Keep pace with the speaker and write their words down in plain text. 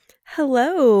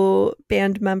Hello,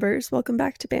 band members. Welcome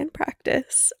back to band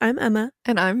practice. I'm Emma.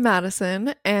 And I'm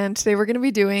Madison, and today we're going to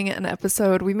be doing an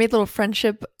episode. We made little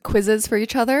friendship quizzes for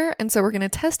each other, and so we're going to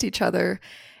test each other.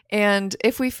 And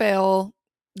if we fail,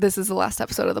 this is the last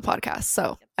episode of the podcast.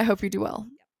 So I hope you do well.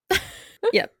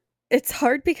 Yep. It's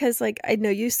hard because, I know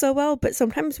you so well, but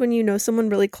sometimes when you know someone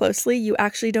really closely, you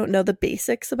actually don't know the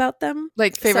basics about them.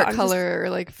 Like favorite color, or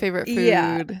like favorite food.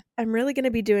 Yeah. I'm really going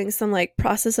to be doing some,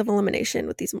 process of elimination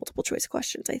with these multiple choice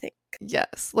questions, I think.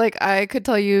 Yes. Like, I could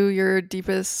tell you your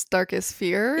deepest, darkest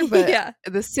fear, but Yeah.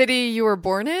 the city you were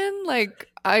born in,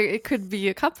 it could be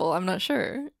a couple. I'm not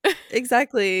sure.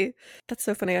 Exactly. That's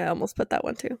so funny. I almost put that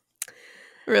one, too.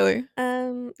 Really?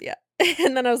 Yeah.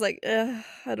 And then I was like,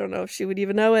 I don't know if she would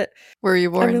even know it. Where were you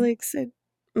born? I'm really excited.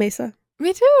 Mesa.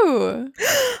 Me too. Oh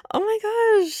my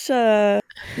gosh.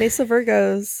 Mesa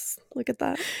Virgos. Look at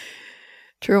that.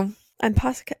 True. I'm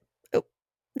positive. Oh.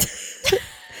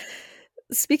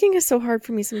 Speaking is so hard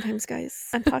for me sometimes, guys.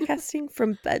 I'm podcasting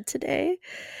from bed today.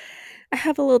 I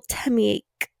have a little tummy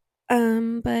ache.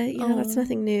 But that's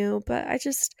nothing new. But I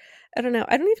don't know.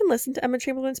 I don't even listen to Emma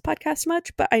Chamberlain's podcast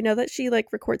much, but I know that she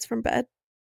records from bed.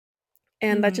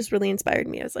 And that just really inspired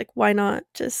me. I was like, why not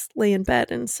just lay in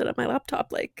bed and sit at my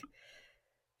laptop? We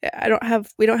don't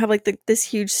have this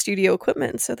huge studio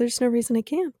equipment, so there's no reason I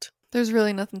can't. There's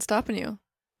really nothing stopping you.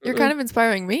 You're kind of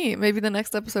inspiring me. Maybe the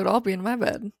next episode I'll be in my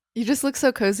bed. You just look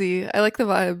so cozy. I like the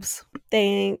vibes.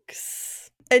 Thanks.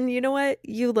 And you know what?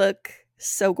 You look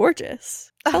so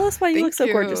gorgeous. Tell us why you look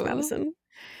so gorgeous, Madison.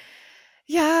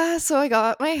 Yeah, so I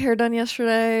got my hair done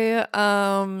yesterday.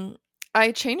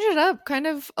 I changed it up kind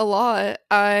of a lot.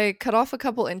 I cut off a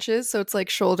couple inches, so it's like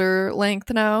shoulder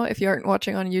length now. If you aren't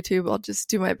watching on YouTube, I'll just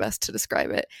do my best to describe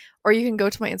it. Or you can go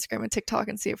to my Instagram and TikTok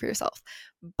and see it for yourself.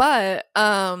 But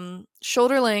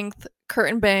shoulder length,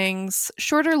 curtain bangs,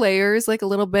 shorter layers, like a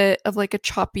little bit of like a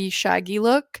choppy, shaggy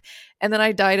look. And then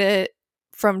I dyed it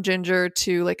from ginger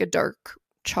to like a dark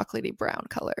chocolatey brown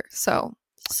color. So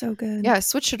good. Yeah, I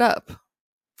switched it up.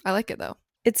 I like it though.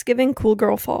 It's giving cool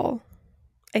girl fall,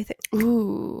 I think.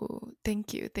 Ooh,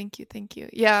 thank you.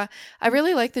 Yeah, I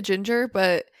really like the ginger,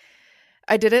 but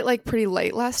I did it pretty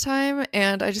late last time,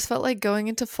 and I just felt like going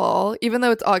into fall, even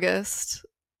though it's August.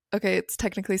 Okay, it's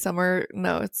technically summer.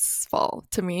 No, it's fall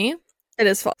to me. It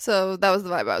is fall. So that was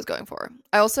the vibe I was going for.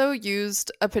 I also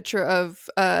used a picture of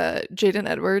Jaden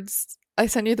Edwards. I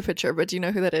sent you the picture, but do you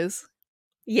know who that is?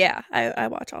 Yeah, I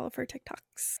watch all of her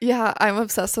TikToks. Yeah, I'm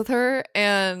obsessed with her.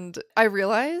 And I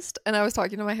realized, and I was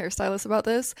talking to my hairstylist about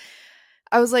this,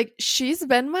 I was like, she's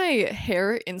been my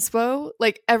hair inspo.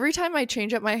 Every time I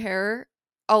change up my hair,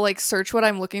 I'll search what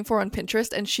I'm looking for on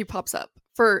Pinterest and she pops up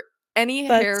for any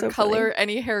hair color,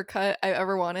 any haircut I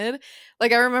ever wanted.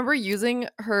 I remember using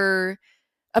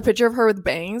a picture of her with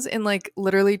bangs in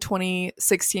literally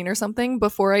 2016 or something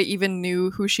before I even knew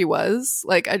who she was.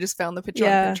 I just found the picture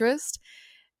on Pinterest.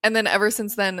 And then ever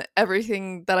since then,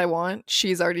 everything that I want,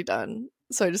 she's already done.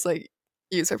 So I just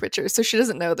use her pictures. So she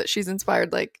doesn't know that she's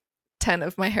inspired 10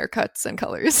 of my haircuts and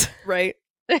colors. Right.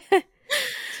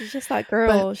 She's just that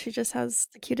girl. But she just has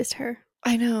the cutest hair.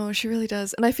 I know, she really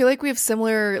does. And I feel like we have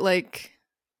similar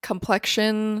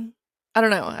complexion. I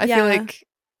don't know. I feel like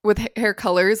with hair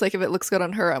colors, if it looks good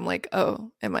on her, I'm like,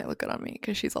 oh, it might look good on me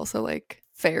because she's also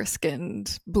fair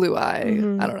skinned, blue eye.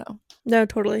 I don't know. No,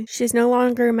 totally. She's no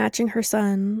longer matching her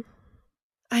son.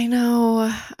 I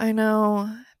know.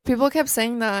 People kept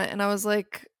saying that, and I was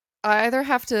like, I either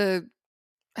have to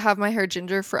have my hair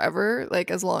ginger forever,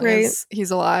 as long as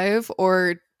he's alive,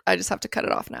 or I just have to cut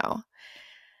it off now.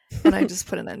 And I just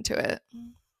put an end to it.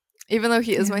 Even though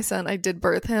he is my son, I did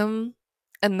birth him,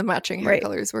 and the matching hair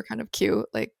colors were kind of cute.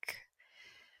 I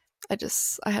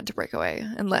had to break away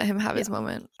and let him have his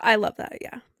moment. I love that,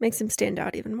 yeah. Makes him stand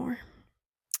out even more.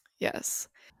 Yes.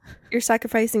 You're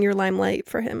sacrificing your limelight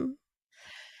for him.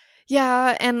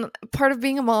 Yeah, and part of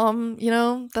being a mom,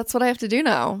 that's what I have to do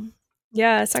now.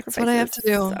 Yeah, sacrifices. That's what I have to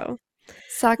do. So.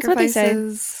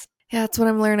 Sacrifices. Yeah, that's what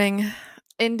I'm learning.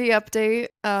 Indie update.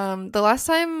 The last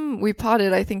time we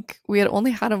potted, I think we had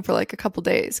only had him for a couple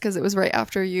days because it was right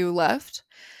after you left.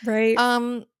 Right.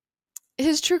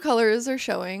 His true colors are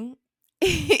showing.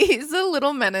 He's a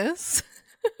little menace.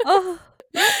 Oh,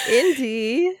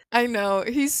 Indy. I know.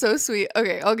 He's so sweet.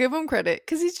 Okay, I'll give him credit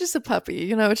because he's just a puppy.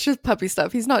 It's just puppy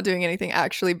stuff. He's not doing anything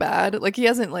actually bad. He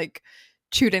hasn't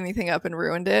chewed anything up and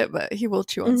ruined it, but he will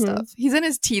chew on stuff. He's in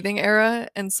his teething era,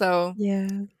 and so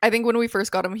I think when we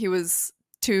first got him, he was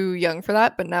too young for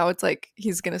that, but now it's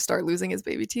he's gonna start losing his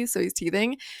baby teeth, so he's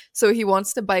teething. So he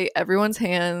wants to bite everyone's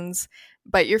hands,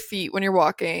 bite your feet when you're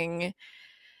walking,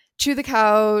 chew the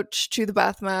couch, chew the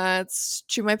bath mats,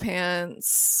 chew my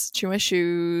pants, chew my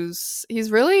shoes.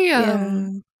 He's really Yeah.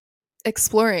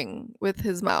 exploring with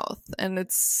his mouth, and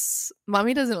it's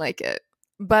mommy doesn't like it.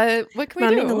 But what can we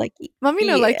Mommy no do? likey. Mommy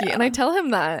no likey. Yeah. And I tell him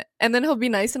that. And then he'll be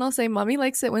nice and I'll say, Mommy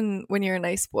likes it when you're a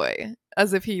nice boy.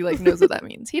 As if he like knows what that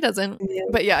means. He doesn't. Yeah.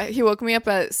 But yeah, he woke me up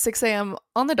at 6 a.m.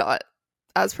 on the dot,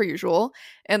 as per usual.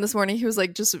 And this morning he was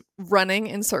like just running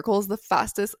in circles the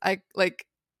fastest. I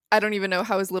don't even know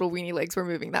how his little weenie legs were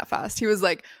moving that fast. He was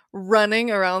like running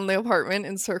around the apartment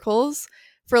in circles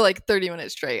for like 30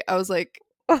 minutes straight. I was like,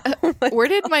 Oh my where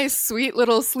did my sweet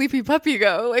little sleepy puppy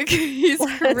go? Like, he's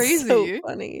That's crazy. so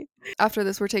funny. After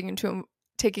this, we're taking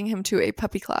him to a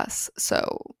puppy class.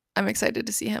 So I'm excited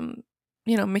to see him,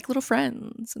 make little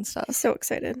friends and stuff. He's so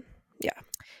excited. Yeah.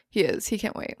 He is. He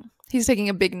can't wait. He's taking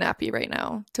a big nappy right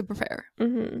now to prepare.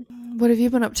 Mm-hmm. What have you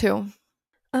been up to?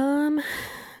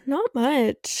 Not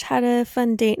much. Had a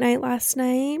fun date night last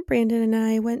night. Brandon and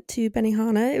I went to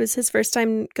Benihana. It was his first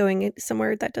time going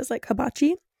somewhere that does like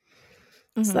hibachi.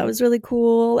 So that was really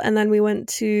cool. And then we went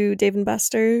to Dave and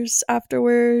Buster's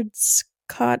afterwards,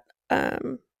 caught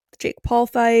the Jake Paul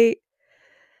fight,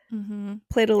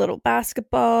 played a little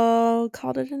basketball,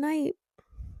 called it a night.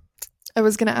 I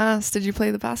was going to ask, did you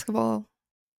play the basketball?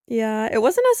 Yeah, it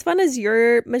wasn't as fun as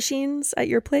your machines at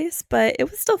your place, but it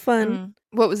was still fun.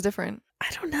 What was different? I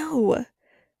don't know.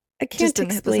 I can't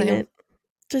explain it.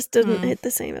 Just didn't hit the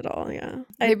same at all, yeah.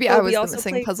 Maybe I was the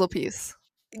missing puzzle piece.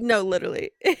 No,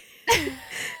 literally.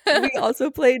 We also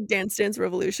played Dance Dance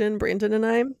Revolution, Brandon and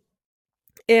I.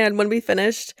 And when we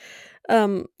finished,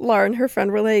 Laura and her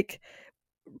friend were like,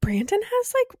 Brandon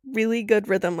has like really good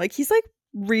rhythm. Like he's like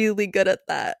really good at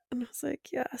that. And I was like,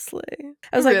 yeah, slay.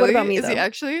 I was like, what about me though? Is he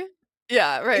actually?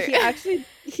 Yeah, right.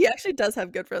 He actually does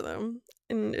have good rhythm.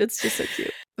 And it's just so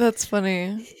cute. That's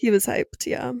funny. He was hyped,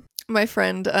 yeah. My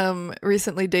friend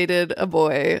recently dated a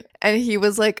boy and he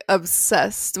was like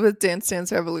obsessed with Dance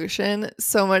Dance Revolution,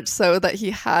 so much so that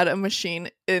he had a machine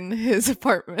in his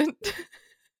apartment.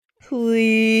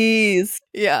 Please.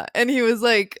 Yeah, and he was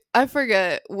like, I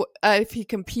forget if he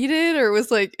competed or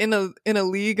was like in a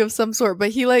league of some sort, but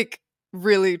he like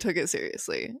really took it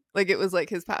seriously. Like it was like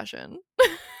his passion.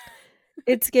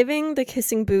 It's giving The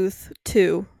Kissing Booth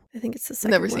 2. I think it's the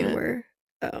second Never one seen it. where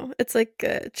it's like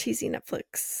a cheesy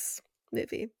Netflix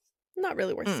movie. Not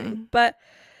really worth seeing, but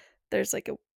there's like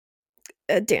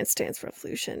a Dance Dance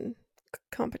Revolution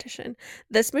competition.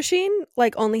 This machine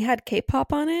like only had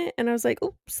K-pop on it, and I was like,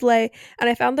 oops, slay. And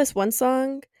I found this one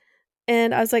song,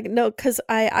 and I was like, no, because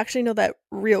I actually know that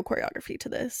real choreography to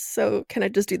this. So can I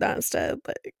just do that instead?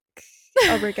 Like,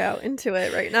 I'll break out into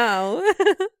it right now.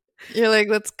 You're like,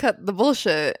 let's cut the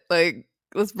bullshit. Like,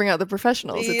 let's bring out the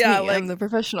professionals. It's me. I'm the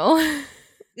professional.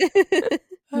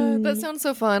 That sounds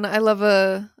so fun. I love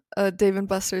a Dave and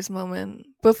Buster's moment.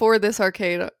 Before this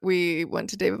arcade, we went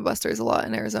to Dave and Buster's a lot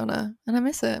in Arizona, and I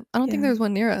miss it. I don't think there's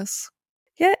one near us.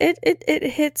 Yeah, it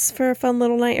hits for a fun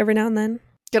little night every now and then.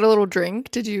 Get a little drink.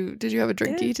 Did you have a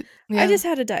drinky? Yeah. I just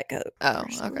had a Diet Coke. Oh,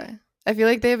 okay. I feel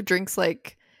like they have drinks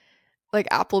like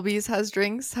Applebee's has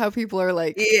drinks. How people are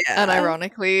like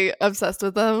unironically obsessed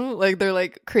with them. Like they're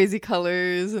like crazy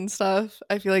colors and stuff.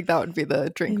 I feel like that would be the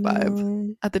drink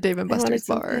vibe at the Dave and Buster's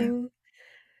bar.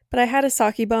 But I had a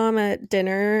sake bomb at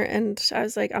dinner, and I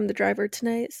was like, I'm the driver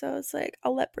tonight, so I was like,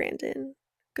 I'll let Brandon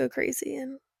go crazy,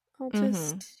 and I'll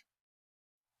just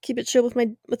keep it chill with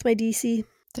my DC.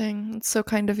 Dang, that's so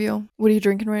kind of you. What are you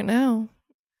drinking right now?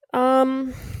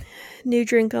 New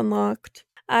drink unlocked.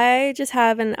 I just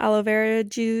have an aloe vera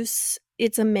juice.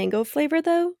 It's a mango flavor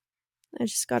though. I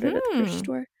just got it at the grocery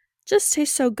store. Just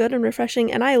tastes so good and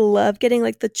refreshing, and I love getting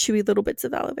like the chewy little bits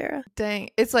of aloe vera. Dang,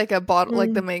 it's like a bottle,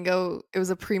 like the mango. It was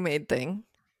a pre-made thing.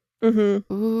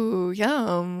 Ooh,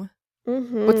 yum.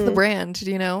 What's the brand? Do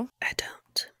you know? I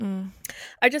don't.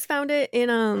 I just found it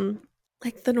in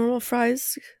like the normal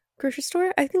Fry's grocery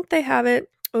store. I think they have it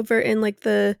over in like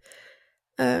the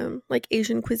like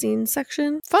Asian cuisine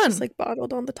section. Fun. It's just like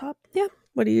bottled on the top. Yeah.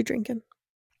 What are you drinking?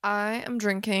 I am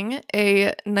drinking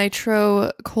a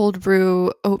nitro cold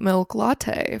brew oat milk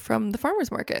latte from the farmer's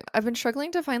market. I've been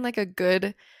struggling to find like a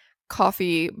good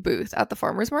coffee booth at the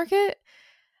farmer's market.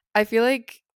 I feel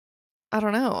like, I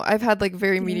don't know, I've had like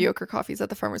very mediocre coffees at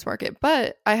the farmer's market,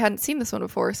 but I hadn't seen this one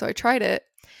before, so I tried it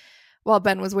while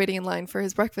Ben was waiting in line for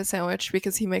his breakfast sandwich,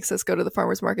 because he makes us go to the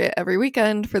farmer's market every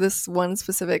weekend for this one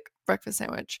specific breakfast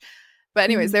sandwich. But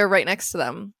anyways, they were right next to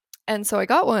them. And so I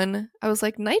got one. I was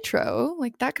like, nitro,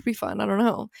 like that could be fun. I don't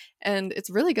know. And it's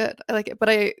really good. I like it. But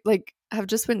I like have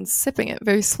just been sipping it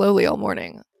very slowly all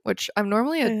morning, which I'm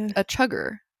normally a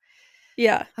chugger.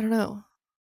 Yeah. I don't know.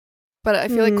 but I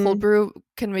feel like cold brew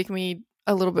can make me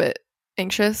a little bit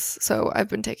anxious, so I've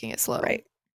been taking it slow. Right.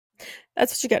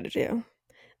 That's what you got to do.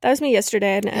 That was me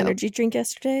yesterday. I had an energy drink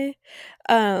yesterday.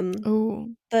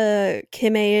 The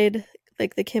Kim-Aid,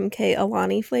 like the Kim K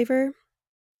Alani flavor.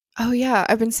 Oh yeah,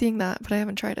 I've been seeing that, but I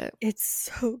haven't tried it.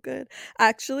 It's so good.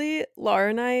 Actually, Laura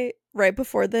and I, right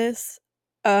before this,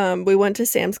 we went to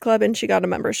Sam's Club and she got a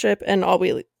membership, and all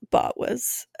we bought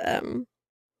was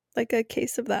like a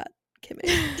case of that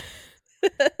Kim-Aid.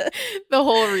 The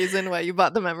whole reason why you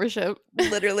bought the membership.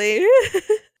 Literally.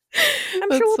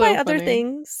 I'm sure we'll buy other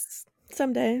things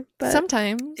someday. But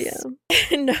sometimes. Yeah.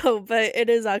 No, but it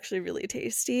is actually really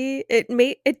tasty. It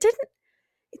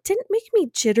didn't make me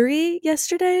jittery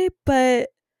yesterday, but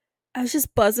I was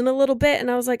just buzzing a little bit, and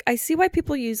I was like, I see why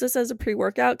people use this as a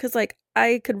pre-workout, because like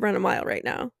I could run a mile right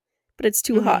now, but it's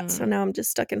too hot, so now I'm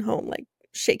just stuck in home like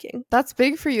shaking. That's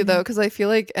big for you though, because I feel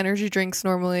like energy drinks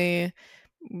normally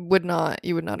you would not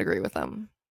agree with them.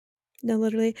 No,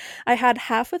 literally. I had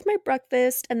half with my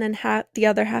breakfast and then the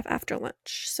other half after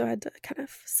lunch, so I had to kind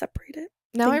of separate it.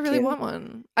 Now I really want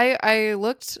one. I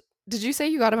looked. Did you say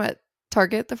you got them at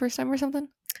Target the first time or something?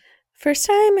 First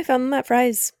time I found them at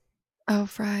Fry's. Oh,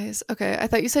 Fry's. Okay. I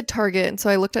thought you said Target, and so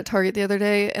I looked at Target the other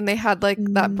day, and they had like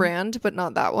that brand, but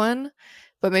not that one.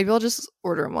 But maybe I'll just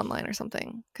order them online or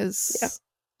something, because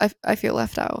I feel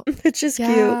left out. It's just cute.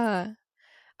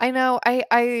 I know.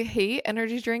 I hate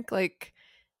energy drink. Like,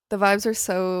 the vibes are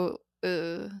so...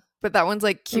 but that one's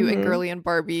like cute and girly and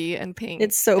Barbie and pink.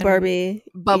 It's so Barbie.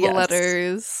 Bubble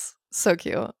letters. So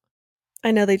cute.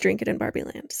 I know they drink it in Barbie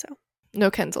Land, so.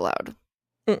 No Kens allowed.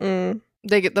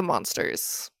 They get the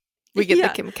monsters. We get the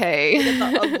Kim K. We get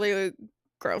the ugly,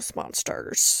 gross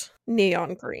monsters.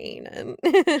 Neon green. And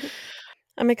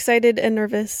I'm excited and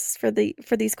nervous for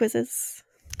these quizzes.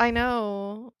 I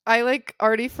know. I like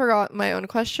already forgot my own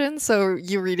questions, so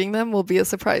you reading them will be a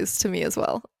surprise to me as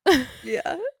well.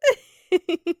 Yeah.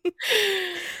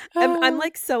 I'm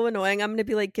like so annoying. I'm gonna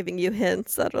be like giving you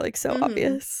hints that are like so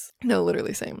obvious. No,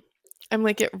 literally same. I'm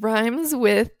like, it rhymes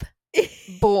with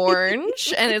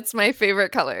Borge, and it's my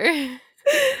favorite color.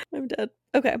 I'm dead.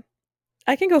 Okay.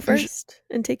 I can go first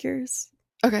and take yours.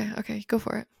 Okay, go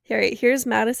for it. Here's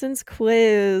Madison's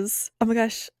quiz. Oh my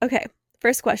gosh. Okay.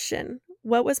 First question.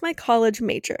 What was my college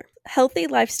major? Healthy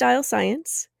lifestyle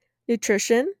science,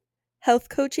 nutrition, health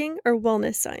coaching, or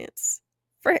wellness science?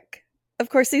 Frick. Of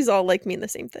course, these all like mean the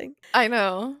same thing. I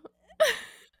know.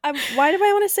 Why do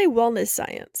I want to say wellness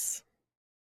science?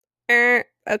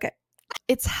 Okay.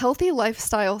 It's healthy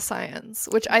lifestyle science,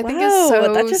 which I think is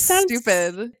so that just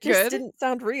stupid. Just didn't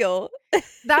sound real.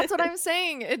 That's what I'm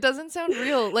saying. It doesn't sound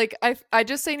real. Like I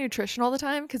just say nutrition all the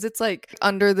time because it's like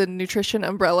under the nutrition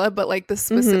umbrella, but like the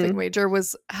specific major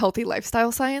was healthy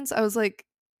lifestyle science. I was like,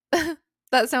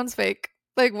 that sounds fake.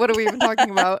 Like, what are we even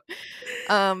talking about?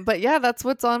 But yeah, that's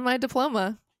what's on my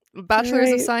diploma.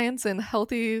 Bachelor's of Science in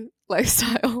Healthy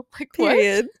Lifestyle. Like,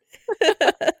 period.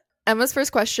 What? Emma's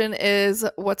first question is,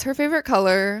 what's her favorite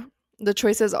color? The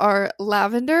choices are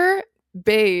lavender,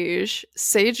 beige,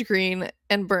 sage green,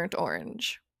 and burnt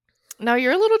orange. Now,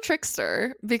 you're a little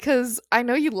trickster because I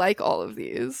know you like all of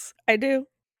these. I do.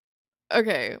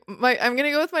 Okay, I'm going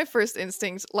to go with my first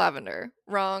instinct, lavender.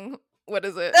 Wrong. What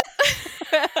is it?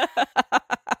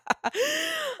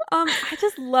 I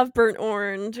just love burnt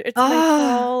orange. It's my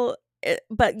fall,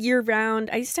 but year round.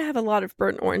 I used to have a lot of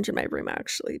burnt orange in my room,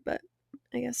 actually, but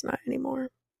I guess not anymore.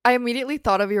 I immediately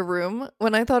thought of your room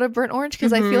when I thought of burnt orange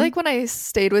because I feel like when I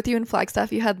stayed with you in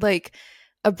Flagstaff, you had like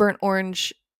a burnt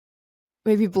orange,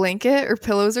 maybe blanket or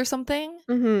pillows or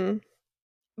something.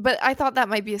 But I thought that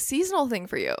might be a seasonal thing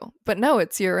for you. But no,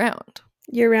 it's year round.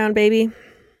 Year round, baby.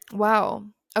 Wow.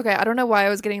 Okay, I don't know why I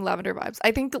was getting lavender vibes.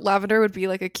 I think that lavender would be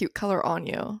like a cute color on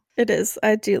you. It is.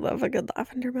 I do love a good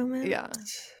lavender moment. Yeah.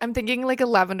 I'm thinking like a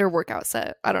lavender workout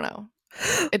set. I don't know.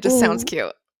 It just sounds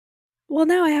cute. Well,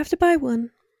 now I have to buy one.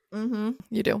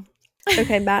 You do.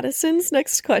 Okay, Madison's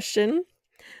next question.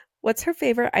 What's her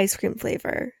favorite ice cream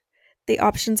flavor? The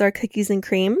options are cookies and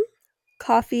cream,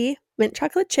 coffee, mint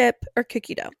chocolate chip, or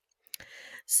cookie dough.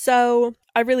 So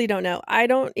I really don't know. I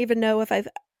don't even know if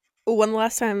when the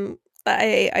last time I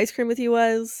ate ice cream with you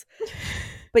was.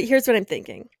 But here's what I'm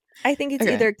thinking. I think it's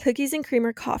either cookies and cream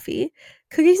or coffee.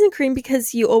 Cookies and cream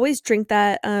because you always drink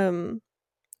that,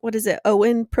 what is it,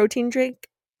 Owen protein drink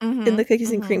in the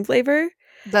cookies and cream flavor.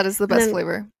 That is the best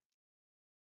flavor.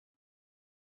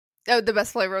 Oh, the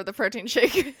best flavor of the protein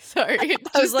shake. Sorry,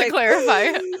 just to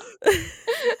clarify.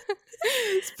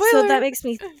 So that makes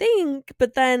me think,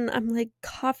 but then I'm like,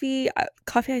 coffee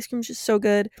ice cream is just so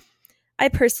good. I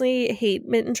personally hate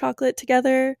mint and chocolate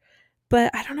together,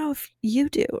 but I don't know if you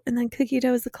do. And then cookie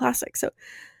dough is the classic. So,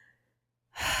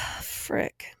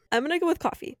 frick. I'm going to go with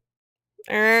coffee.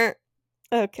 Okay.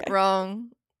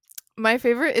 Wrong. My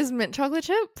favorite is mint chocolate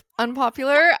chip.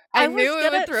 Unpopular. I knew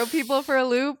it would throw people for a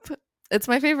loop. It's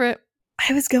my favorite.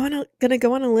 I was gonna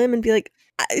go on a limb and be like,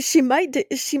 she might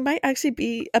actually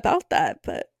be about that,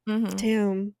 but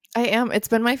damn. I am. It's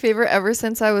been my favorite ever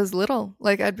since I was little.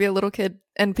 Like, I'd be a little kid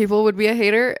and people would be a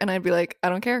hater and I'd be like, I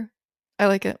don't care. I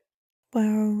like it.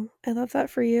 Wow. I love that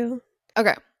for you.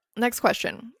 Okay. Next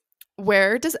question.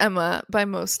 Where does Emma buy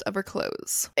most of her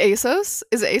clothes? ASOS?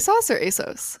 Is it ASOS or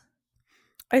ASOS?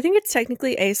 I think it's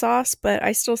technically ASOS, but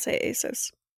I still say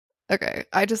ASOS. Okay.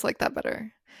 I just like that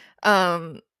better.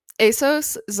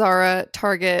 ASOS, Zara,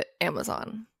 Target,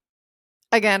 Amazon.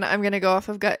 Again, I'm going to go off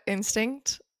of gut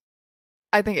instinct.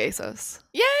 I think ASOS.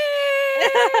 Yay!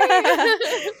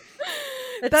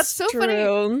 That's so true.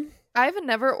 funny. I've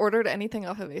never ordered anything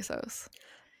off of ASOS.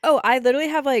 Oh, I literally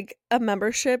have like a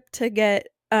membership to get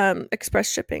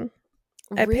express shipping.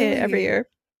 I pay it every year.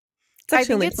 It's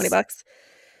actually only $20.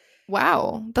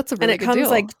 Wow, that's a really good deal. And it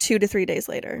comes like 2 to 3 days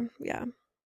later. Yeah.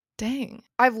 Dang.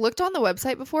 I've looked on the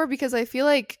website before because I feel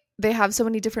like they have so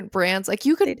many different brands. Like,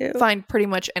 you could find pretty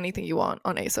much anything you want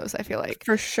on ASOS, I feel like.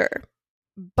 For sure.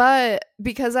 But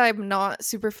because I'm not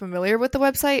super familiar with the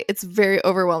website, it's very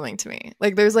overwhelming to me.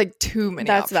 Like, there's like too many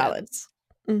options. That's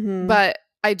valid. But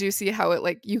I do see how it,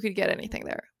 like, you could get anything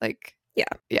there. Like, yeah.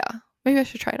 Maybe I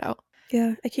should try it out.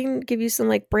 Yeah, I can give you some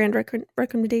like brand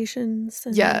recommendations.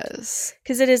 Yes.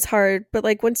 Because it is hard, but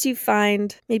like once you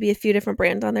find maybe a few different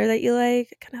brands on there that you like,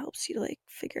 it kind of helps you to like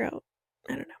figure out,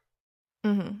 I don't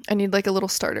know. I need like a little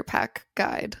starter pack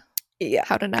guide. Yeah.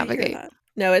 How to navigate.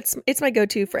 No, it's my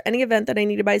go-to for any event that I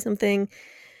need to buy something,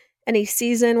 any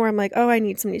season where I'm like, oh, I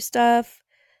need some new stuff.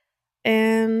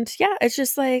 And yeah, it's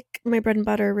just like my bread and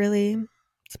butter, really.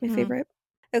 It's my favorite.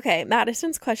 Okay,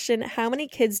 Madison's question, how many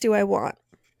kids do I want?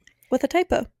 With a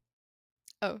typo.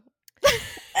 Oh.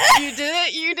 You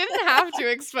didn't have to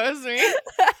expose me.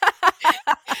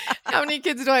 How many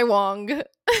kids do I wong?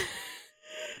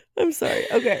 I'm sorry.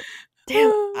 Okay. Damn,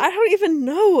 I don't even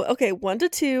know. Okay, 1 to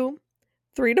 2,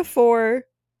 3 to 4,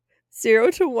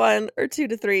 0 to 1, or 2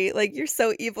 to 3. Like, you're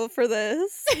so evil for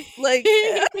this. Like,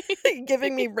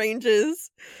 giving me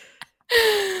ranges.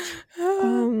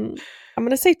 I'm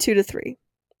gonna say 2 to 3.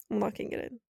 I'm locking it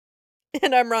in.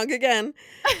 And I'm wrong again.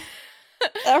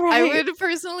 All right. I would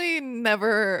personally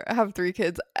never have 3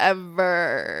 kids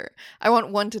ever. I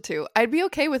want 1 to 2. I'd be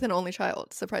okay with an only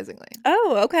child, surprisingly.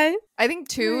 Oh, okay. I think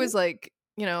 2 is like,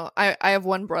 you know, I have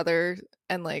 1 brother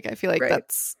and like I feel like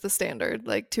that's the standard,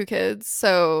 like 2 kids.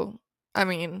 So, I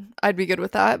mean, I'd be good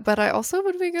with that, but I also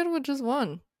would be good with just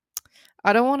 1.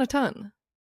 I don't want a ton.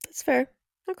 That's fair.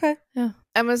 Okay. Yeah.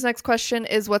 Emma's next question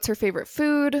is, what's her favorite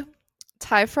food?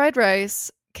 Thai fried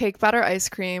rice, cake batter ice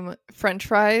cream, French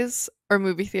fries, or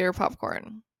movie theater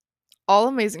popcorn? All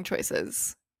amazing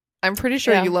choices. I'm pretty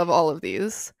sure you love all of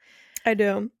these. I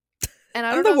do. And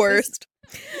I'm the worst.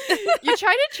 You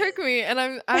try to trick me, and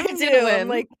I'm I gonna do. win. I'm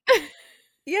like,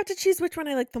 you have to choose which one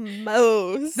I like the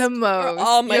most. The most.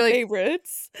 All my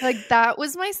favorites. Like, that's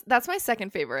my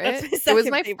second favorite. That's my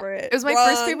second favorite. It was my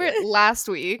first favorite last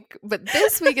week, but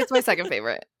this week it's my second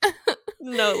favorite.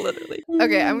 No, literally.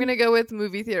 Okay, I'm gonna go with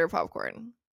movie theater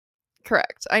popcorn.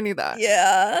 Correct. I knew that.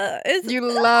 Yeah. You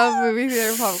love movie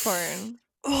theater popcorn.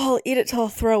 Oh, I'll eat it till I'll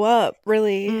throw up.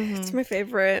 Really. It's my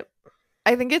favorite.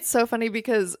 I think it's so funny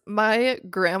because my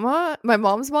grandma, my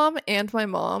mom's mom, and my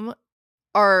mom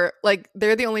are like,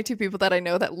 they're the only 2 people that I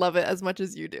know that love it as much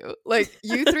as you do. Like,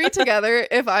 you 3 together,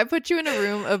 if I put you in a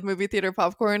room of movie theater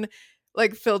popcorn,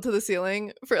 like filled to the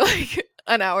ceiling for like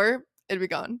an hour, it'd be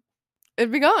gone.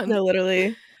 It'd be gone. No,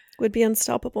 literally. Would be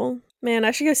unstoppable. Man,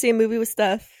 I should go see a movie with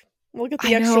Steph. We'll get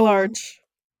the extra large.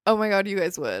 Oh my god, you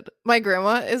guys would. My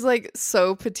grandma is like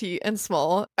so petite and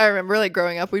small. I remember like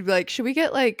growing up, we'd be like, should we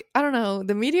get like, I don't know,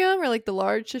 the medium or like the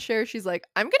large to share? She's like,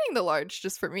 I'm getting the large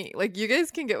just for me. Like, you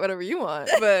guys can get whatever you want.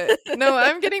 But no,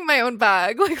 I'm getting my own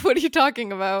bag. Like, what are you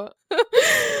talking about?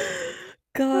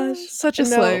 Gosh. Such a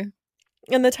slay.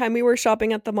 And the time we were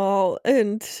shopping at the mall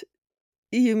and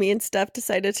me and Steph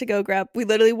decided to go we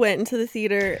literally went into the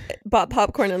theater, bought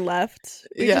popcorn and left.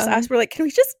 We just asked, we're like, can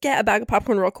we just get a bag of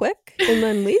popcorn real quick and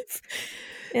then leave?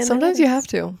 And sometimes you have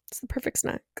to. It's the perfect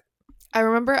snack. I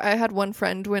remember I had one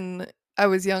friend when I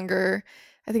was younger,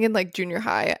 I think in like junior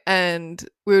high, and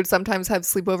we would sometimes have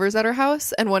sleepovers at her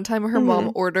house. And one time her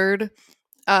mom ordered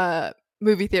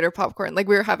movie theater popcorn. Like,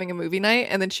 we were having a movie night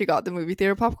and then she got the movie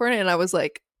theater popcorn and I was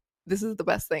like, this is the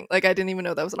best thing. Like, I didn't even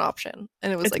know that was an option.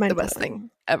 And it was like the best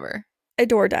thing ever. I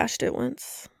DoorDashed it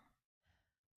once.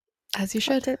 As you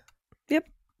should. Yep.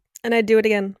 And I'd do it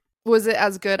again. Was it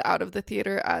as good out of the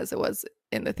theater as it was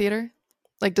in the theater?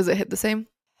 Like, does it hit the same?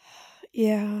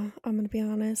 Yeah, I'm gonna be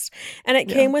honest. And it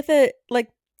came with it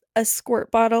like a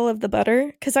squirt bottle of the butter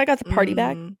because I got the party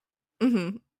bag.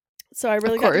 Mm-hmm. So I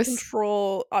really got to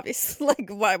control, obviously, like,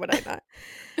 why would I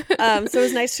not? So it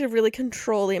was nice to really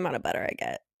control the amount of butter I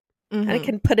get. And I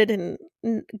can put it in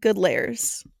good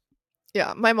layers.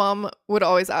 Yeah, my mom would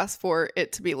always ask for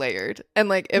it to be layered. And,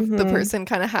 like, if the person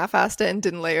kind of half-assed it and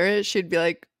didn't layer it, she'd be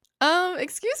like,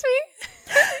 excuse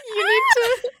me,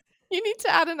 you need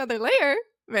to add another layer,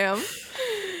 ma'am.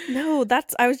 No,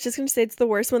 I was just going to say it's the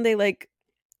worst when they, like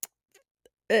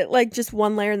just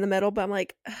one layer in the middle, but I'm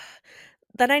like, ugh.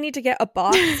 Then I need to get a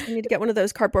box. I need to get one of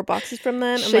those cardboard boxes from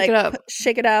them. Shake it up.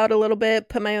 Shake it out a little bit,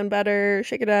 put my own butter,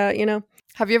 shake it out, you know?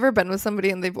 Have you ever been with somebody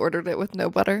and they've ordered it with no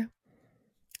butter?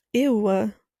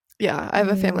 Ew. Yeah, I have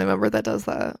a family member that does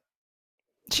that.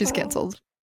 She's canceled.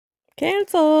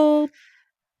 Canceled.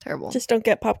 Terrible. Just don't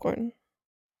get popcorn.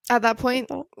 At that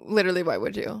point, literally, why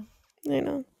would you? I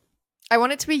know. I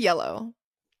want it to be yellow.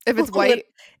 If it's white,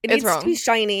 it needs to be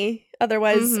shiny.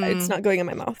 Otherwise, it's not going in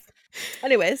my mouth.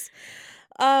 Anyways.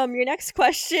 Your next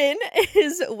question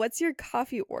is, what's your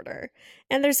coffee order?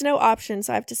 And there's no option,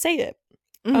 so I have to say it.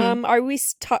 Are we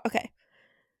okay?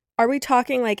 Are we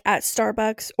talking like at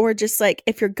Starbucks, or just like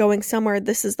if you're going somewhere,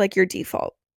 this is like your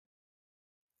default?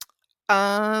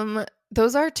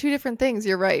 Those are two different things.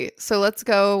 You're right. So let's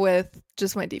go with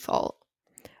just my default.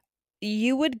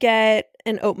 You would get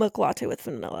an oat milk latte with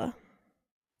vanilla.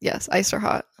 Yes, iced or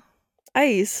hot?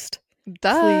 Iced.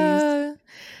 Duh. Please.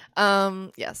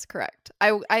 Yes, correct.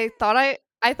 I thought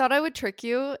I would trick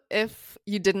you if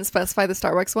you didn't specify the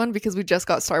Starbucks one, because we just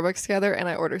got Starbucks together and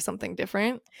I ordered something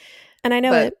different. And I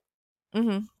know it.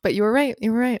 But you were right.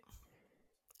 You were right.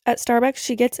 At Starbucks,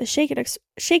 she gets a shaken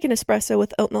espresso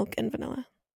with oat milk and vanilla.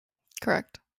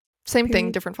 Correct. Same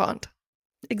thing, different font.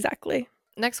 Exactly.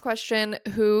 Next question.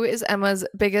 Who is Emma's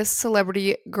biggest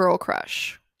celebrity girl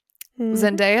crush?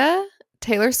 Zendaya,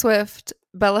 Taylor Swift,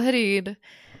 Bella Hadid,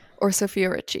 or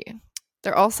Sophia Richie?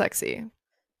 They're all sexy.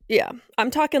 Yeah. I'm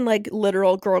talking like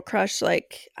literal girl crush.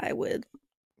 Like I would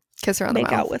kiss her on the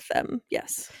mouth. Make out with them.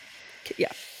 Yes.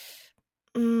 Yeah.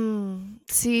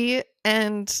 See,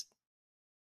 and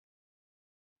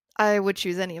I would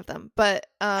choose any of them, but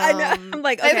I know. I'm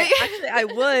like, okay, actually I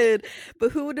would,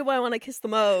 but who do I want to kiss the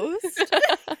most?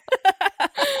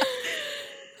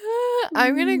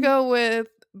 I'm gonna go with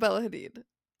Bella Hadid.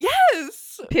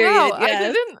 Yes. Period. Wow,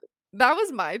 yes. That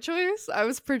was my choice. I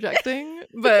was projecting,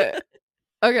 but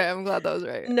okay, I'm glad that was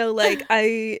right. No, like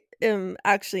I am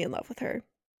actually in love with her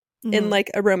in like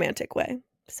a romantic way.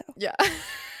 So yeah.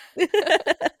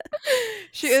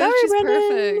 She's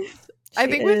perfect. I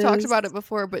think we've talked about it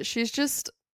before, but she's just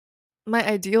my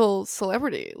ideal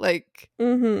celebrity. Like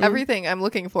everything I'm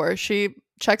looking for, she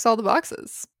checks all the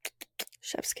boxes.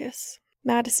 Chef's kiss.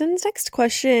 Madison's next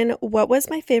question: what was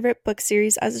my favorite book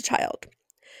series as a child?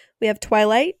 We have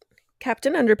Twilight,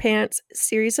 Captain Underpants,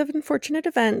 Series of Unfortunate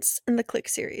Events, and the Click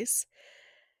series.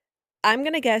 I'm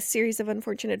gonna guess Series of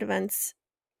Unfortunate Events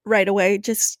right away.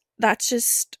 That's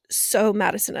just so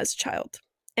Madison as a child,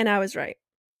 and I was right.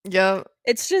 Yeah,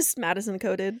 it's just Madison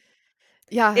coded.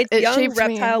 Yeah, it's young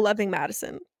reptile loving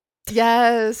Madison.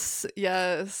 Yes.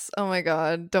 Oh my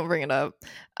god, don't bring it up.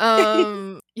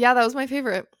 Yeah, that was my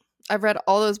favorite. I've read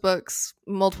all those books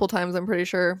multiple times, I'm pretty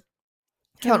sure.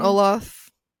 Count Olaf,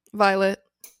 Violet.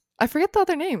 I forget the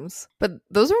other names, but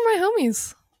those were my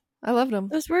homies. I loved them.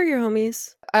 Those were your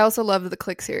homies. I also loved the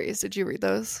Click series. Did you read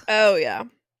those? Oh, yeah.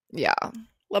 Yeah.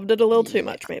 Loved it a little too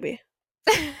much, maybe.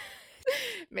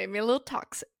 Made me a little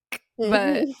toxic.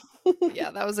 But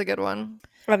yeah, that was a good one.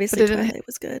 Obviously, Twilight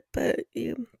was good, but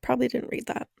you probably didn't read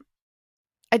that.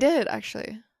 I did,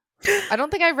 actually. I don't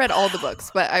think I read all the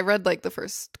books, but I read like the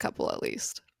first couple at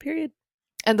least. Period.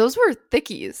 And those were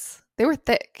thickies. They were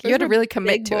thick. You had to really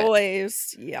commit to it.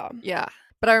 Yeah. Yeah.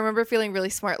 But I remember feeling really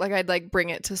smart. Like I'd like bring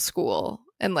it to school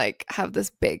and like have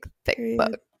this big, thick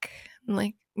book and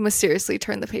like mysteriously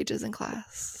turn the pages in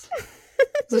class.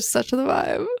 It was such the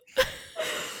vibe.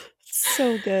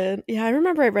 So good. Yeah, I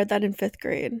remember I read that in 5th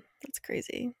grade. That's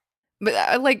crazy.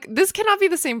 But like, this cannot be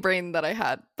the same brain that I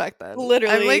had back then.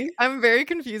 Literally. I'm very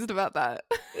confused about that.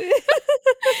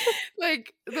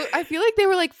 Like, I feel like they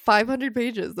were like 500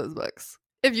 pages, those books.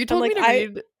 If you told me to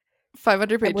read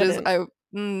 500 pages,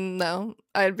 no,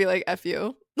 I'd be like, F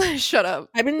you. Shut up.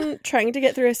 I've been trying to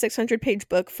get through a 600-page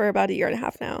book for about a year and a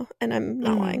half now, and I'm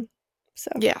not lying. So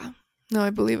yeah. No,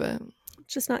 I believe it.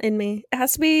 It's just not in me. It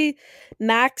has to be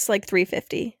max like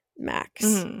 350.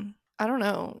 Max. I don't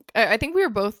know. I think we were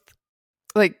both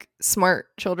like smart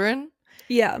children.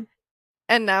 Yeah.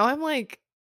 And now I'm like,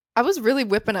 I was really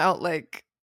whipping out like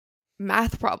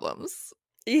math problems.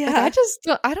 Yeah.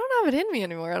 Like, I don't have it in me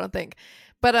anymore, I don't think.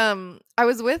 But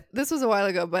this was a while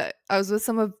ago, but I was with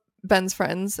some of Ben's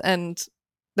friends and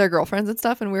their girlfriends and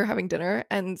stuff, and we were having dinner,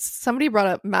 and somebody brought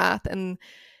up math, and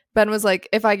Ben was like,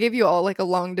 if I gave you all like a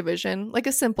long division, like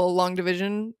a simple long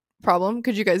division problem,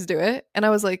 could you guys do it? And I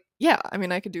was like, yeah, I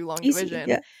mean, I could do long Easy, division.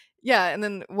 yeah. Yeah. And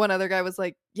then one other guy was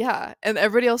like, yeah. And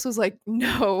everybody else was like,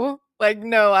 no, like,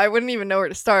 no, I wouldn't even know where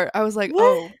to start. I was like, What?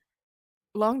 oh,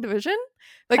 long division?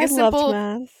 Like I a simple,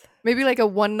 loved math. maybe like a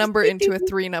 1 number into a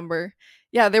 3 number.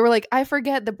 Yeah. They were like, I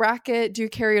forget the bracket. Do you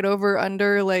carry it over,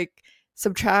 under, like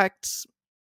subtract,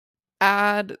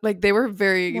 add? Like they were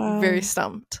very, very Wow.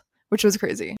 stumped, which was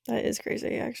crazy. That is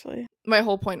crazy, actually. My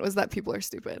whole point was that people are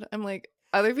stupid. I'm like,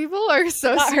 other people are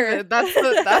so Not her. stupid.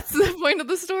 That's the point of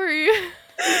the story.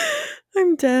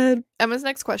 I'm dead. Emma's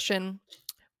next question.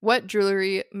 What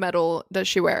jewelry metal does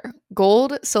she wear?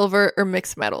 Gold, silver, or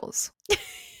mixed metals?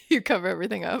 You cover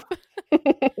everything up.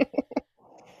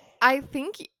 I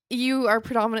think you are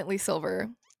predominantly silver.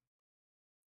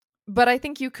 But I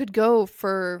think you could go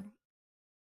for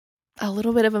a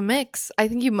little bit of a mix. I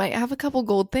think you might have a couple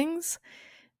gold things.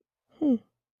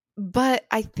 But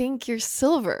I think you're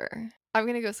silver. I'm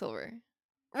going to go silver.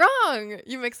 Wrong.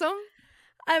 You mix them?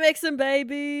 I mix them,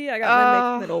 baby. I got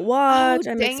my mixed metal watch.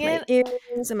 I mix my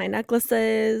earrings and my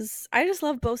necklaces. I just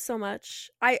love both so much.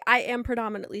 I am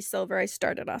predominantly silver. I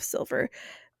started off silver.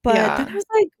 But then I was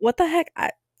like, what the heck?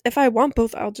 If I want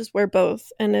both, I'll just wear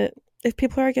both. And if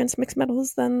people are against mixed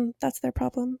metals, then that's their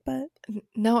problem. But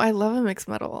no, I love a mixed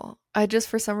metal. I just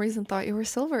for some reason thought you were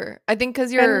silver. I think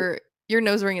because your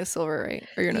nose ring is silver, right?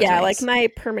 Or your nose rings. Like my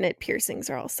permanent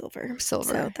piercings are all silver. So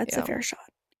that's a fair shot.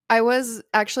 I was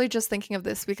actually just thinking of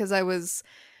this because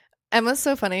Emma's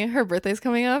so funny. Her birthday's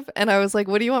coming up, and I was like,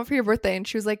 what do you want for your birthday? And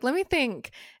she was like, let me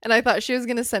think. And I thought she was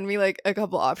going to send me like a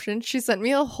couple options. She sent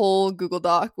me a whole Google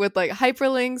Doc with like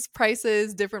hyperlinks,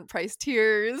 prices, different price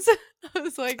tiers. I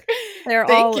was like, they're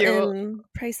all in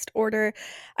priced order.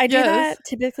 I do that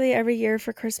typically every year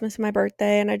for Christmas and my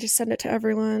birthday, and I just send it to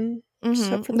everyone. Just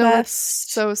hope for the best. That's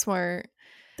so smart.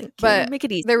 Thank you. But make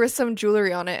it easy. There was some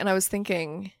jewelry on it, and I was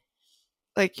thinking,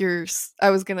 like, if I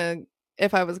was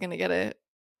gonna get it,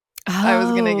 I was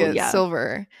gonna get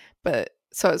silver. But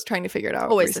so I was trying to figure it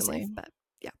out recently. But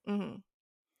yeah. Mm-hmm.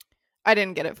 I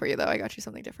didn't get it for you though. I got you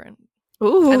something different.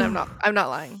 Ooh. And I'm not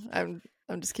lying. I'm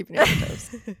just keeping you on your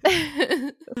toes.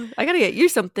 I gotta get you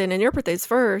something, and your birthday's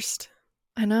first.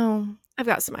 I know. I've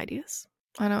got some ideas.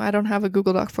 I know. I don't have a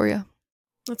Google Doc for you.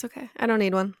 That's okay. I don't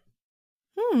need one.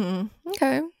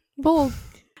 Okay. Bold.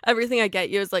 Everything I get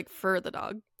you is like for the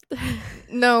dog.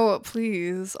 No,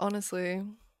 please. Honestly,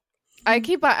 I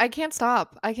can't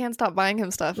stop. I can't stop buying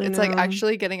him stuff. It's like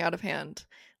actually getting out of hand.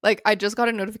 Like I just got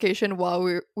a notification while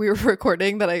we were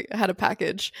recording that I had a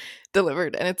package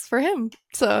delivered, and it's for him.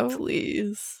 So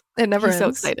please, it never ends. He's so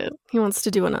excited. He wants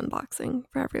to do an unboxing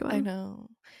for everyone. I know.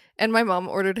 And my mom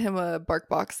ordered him a bark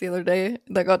box the other day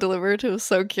that got delivered. It was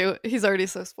so cute. He's already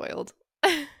so spoiled.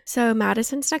 So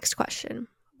Madison's next question.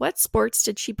 What sports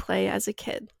did she play as a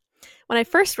kid? When I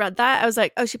first read that, I was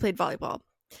like, oh, she played volleyball.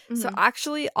 Mm-hmm. So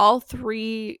actually, all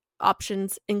 3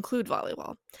 options include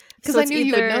volleyball. Because I knew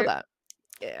you would know that.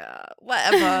 Yeah,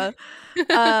 whatever.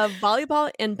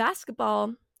 Volleyball and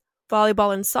basketball,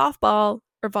 volleyball and softball,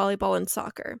 or volleyball and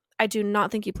soccer. I do not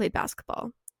think you played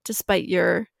basketball, despite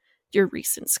your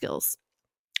recent skills.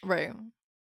 Right.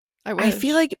 I wish. I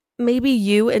feel like maybe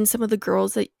you and some of the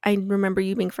girls that I remember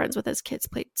you being friends with as kids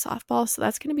played softball. So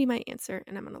that's going to be my answer,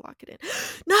 and I'm going to lock it in.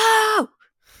 No!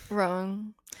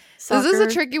 Wrong. Soccer. This is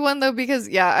a tricky one, though,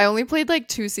 because, I only played like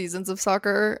 2 seasons of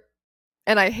soccer,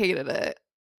 and I hated it.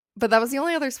 But that was the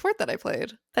only other sport that I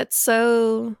played. That's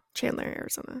so Chandler,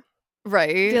 Arizona. Right.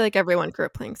 I feel like everyone grew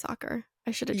up playing soccer.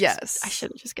 I should have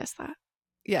just guessed that.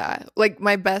 Yeah, like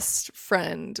my best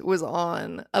friend was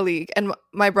on a league, and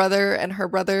my brother and her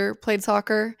brother played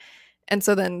soccer, and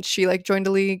so then she like joined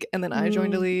a league, and then I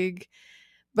joined a league,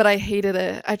 but I hated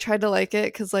it. I tried to like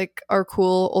it because like our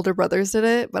cool older brothers did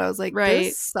it, but I was like,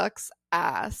 this sucks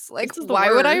ass. Like,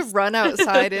 why would I run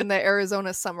outside in the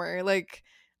Arizona summer? Like,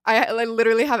 I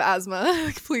literally have asthma.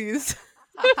 Like, please.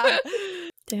 But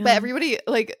everybody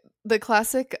like. The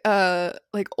classic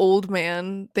like old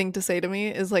man thing to say to me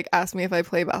is like ask me if I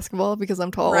play basketball because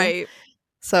I'm tall. Right.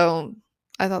 So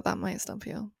I thought that might stump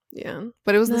you. Yeah.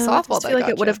 But it was the softball that I feel like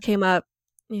it would have came up,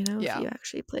 if you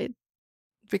actually played.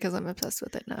 Because I'm obsessed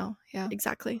with it now. Yeah.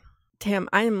 Exactly. Damn,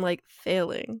 I am like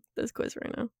failing this quiz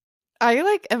right now. I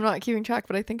like am not keeping track,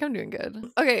 but I think I'm doing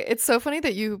good. Okay, it's so funny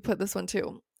that you put this one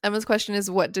too. Emma's question is,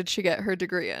 what did she get her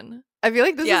degree in? I feel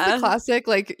like this is the classic,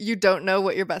 like, you don't know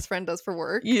what your best friend does for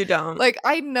work. You don't. Like,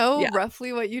 I know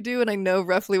roughly what you do, and I know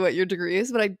roughly what your degree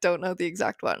is, but I don't know the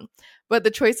exact one. But the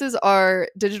choices are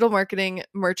digital marketing,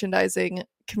 merchandising,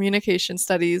 communication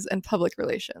studies, and public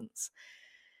relations.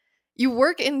 You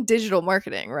work in digital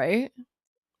marketing, right?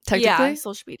 Technically? Yeah,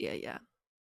 social media, yeah.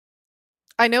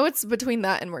 I know it's between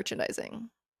that and merchandising.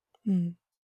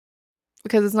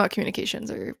 Because it's not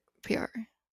communications or PR.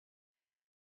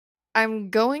 I'm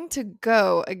going to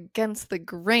go against the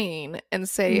grain and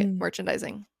say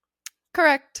merchandising.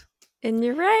 Correct. And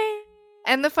you're right.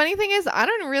 And the funny thing is, I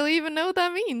don't really even know what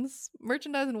that means.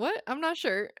 Merchandising what? I'm not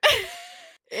sure.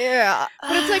 Yeah.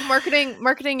 But it's like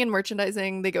marketing and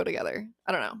merchandising, they go together.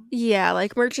 I don't know. Yeah,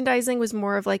 like merchandising was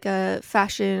more of like a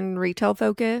fashion retail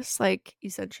focus, like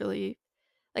essentially.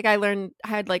 Like I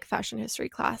had like fashion history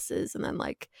classes and then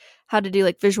like how to do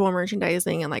like visual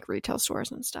merchandising and like retail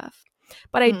stores and stuff.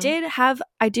 But I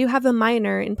do have a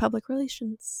minor in public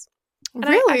relations. And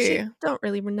really? I actually don't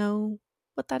really know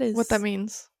what that is. What that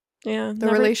means. Yeah.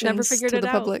 Relations never figured to it the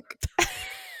out. public.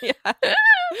 Yeah.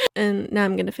 And now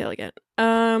I'm going to fail again.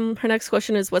 Her next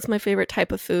question is, what's my favorite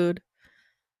type of food?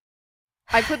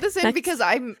 I put this in because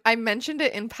I mentioned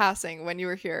it in passing when you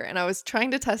were here, and I was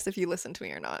trying to test if you listened to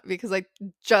me or not, because I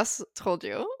just told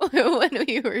you when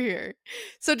you were here.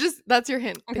 So just, that's your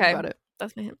hint. Okay. Think about it.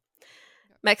 That's my hint.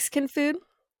 Mexican food,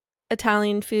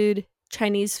 Italian food,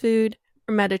 Chinese food,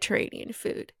 or Mediterranean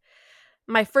food.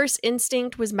 My first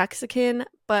instinct was Mexican,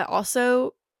 but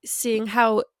also seeing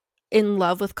how in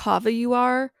love with kava you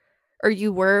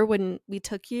were when we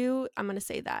took you, I'm going to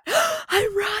say that.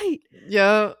 I'm right.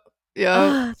 Yeah.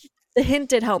 Yeah. The hint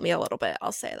did help me a little bit.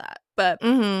 I'll say that. But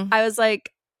I was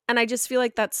like, and I just feel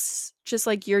like that's just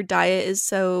like your diet is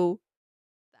so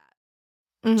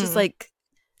just like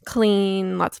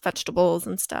clean, lots of vegetables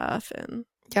and stuff and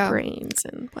grains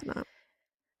and whatnot.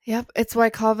 Yep, it's why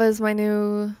kava is my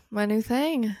new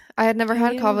thing. I had never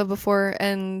had kava before,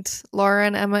 and Laura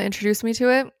and Emma introduced me to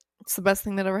it. It's the best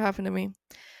thing that ever happened to me.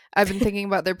 I've been thinking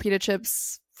about their pita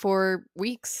chips for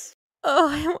weeks. Oh,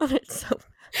 I want it so bad.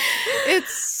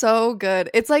 It's so good.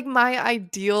 It's like my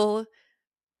ideal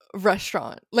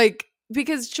restaurant. Like,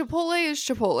 because Chipotle is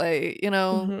Chipotle, you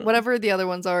know, whatever the other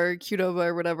ones are, Qdoba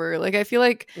or whatever. Like, I feel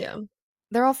like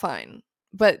they're all fine.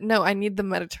 But no, I need the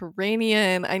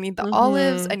Mediterranean. I need the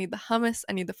olives. I need the hummus.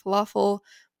 I need the falafel.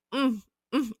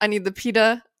 I need the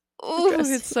pita. Oh,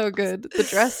 it's so good. The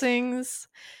dressings.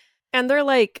 And they're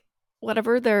like,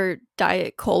 whatever their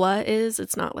diet cola is,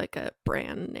 it's not like a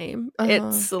brand name.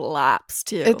 It slaps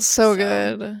too. It's so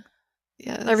good.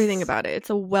 Yes. Everything about it. It's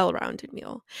a well-rounded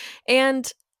meal.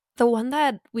 And the one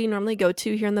that we normally go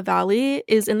to here in the Valley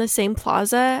is in the same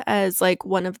plaza as like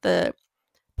one of the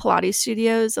Pilates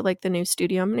studios, like the new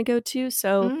studio I'm going to go to.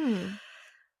 So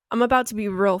I'm about to be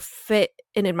real fit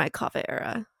and in my kava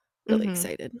era. Really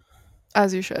excited.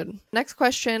 As you should. Next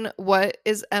question. What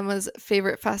is Emma's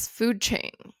favorite fast food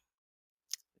chain?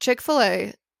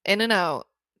 Chick-fil-A, In-N-Out,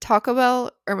 Taco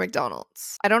Bell, or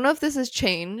McDonald's? I don't know if this has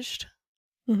changed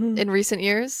in recent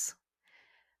years,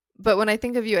 but when I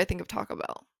think of you, I think of Taco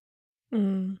Bell.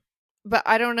 But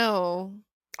I don't know.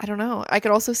 I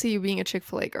could also see you being a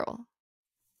Chick-fil-A girl.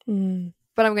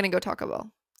 But I'm going to go Taco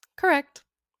Bell. Correct.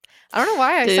 I don't know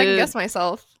why I second guess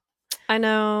myself. I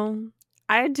know.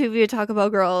 I do be a Taco Bell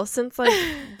girl since like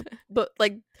but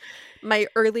like my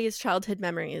earliest childhood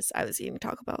memories I was eating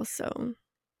Taco Bell, so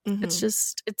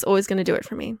it's always going to do it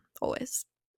for me, always.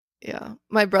 Yeah.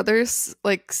 My brother's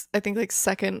like I think like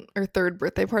second or third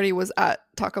birthday party was at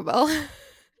Taco Bell.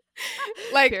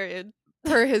 Like period.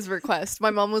 Per his request.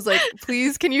 My mom was like,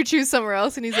 please, can you choose somewhere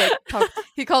else? And he's like,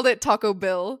 he called it Taco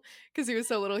Bill because he was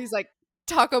so little. He's like,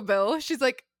 Taco Bill. She's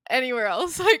like, anywhere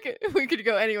else? Like, we could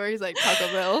go anywhere. He's like,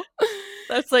 Taco Bill.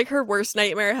 That's like her worst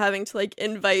nightmare, having to like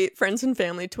invite friends and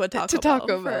family to a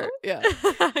Taco Bell. Yeah.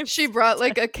 She brought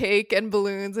like a cake and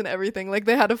balloons and everything. Like,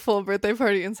 they had a full birthday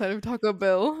party inside of Taco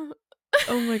Bill.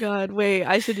 Oh my God. Wait,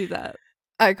 I should do that.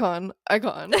 Icon.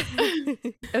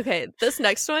 Okay, this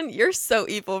next one, you're so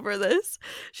evil for this.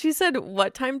 She said,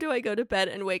 what time do I go to bed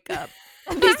and wake up?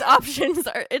 These options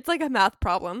are, it's like a math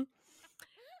problem.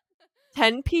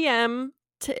 10 p.m.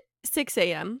 to 6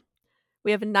 a.m. We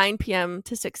have 9 p.m.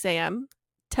 to 6 a.m.,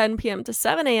 10 p.m. to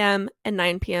 7 a.m., and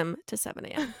 9 p.m. to 7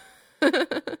 a.m.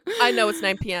 I know it's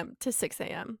 9 p.m. to 6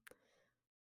 a.m.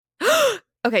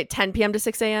 Okay, 10 p.m. to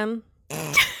 6 a.m.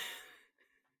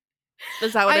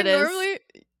 Is that what it is?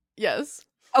 Yes.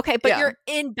 Okay, but you're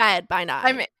in bed by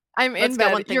 9. I'm in Let's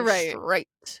get one bed. thing You're right. straight.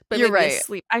 But You're maybe right.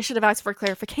 asleep. I should have asked for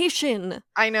clarification.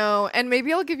 I know. And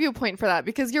maybe I'll give you a point for that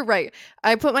because you're right.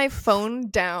 I put my phone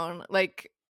down.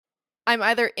 Like, I'm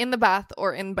either in the bath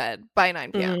or in bed by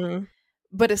 9 p.m.,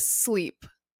 but asleep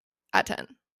at 10.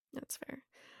 That's fair.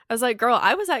 I was like, girl,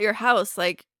 I was at your house.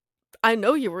 Like, I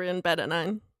know you were in bed at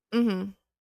 9. Mm-hmm.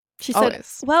 She said,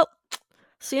 Always. well,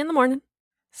 see you in the morning.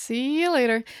 See you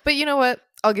later. But you know what?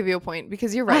 I'll give you a point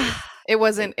because you're right. It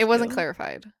wasn't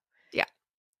clarified. Yeah.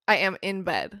 I am in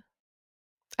bed.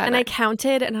 And I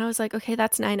counted and I was like, okay,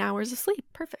 that's 9 hours of sleep.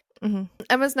 Perfect. Mm-hmm.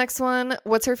 Emma's next one.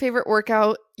 What's her favorite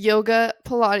workout? Yoga,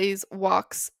 Pilates,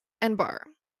 walks, and bar.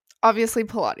 Obviously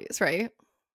Pilates, right?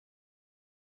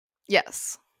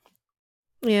 Yes.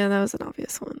 Yeah, that was an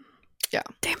obvious one. Yeah.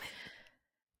 Damn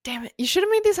it. You should have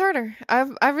made these harder.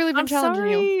 I've really been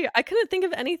challenging you. I couldn't think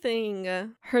of anything.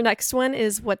 Her next one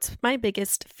is what's my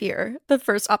biggest fear? The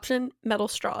first option, metal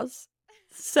straws.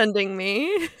 Sending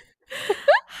me.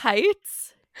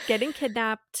 Heights, getting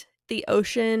kidnapped, the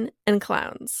ocean, and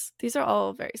clowns. These are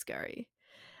all very scary.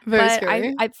 Very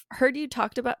scary. I've heard you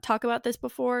talk about this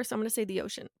before, so I'm going to say the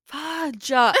ocean.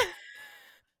 Fudge.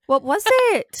 What was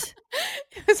it?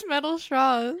 It was metal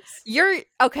straws. You're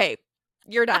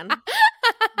You're done.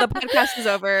 The podcast is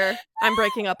over. I'm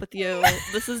breaking up with you.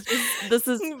 This is. But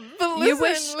listen. Let me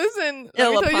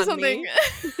tell you something.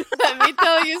 Let me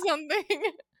tell you something.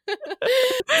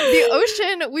 The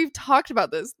ocean, we've talked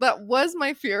about this. That was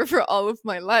my fear for all of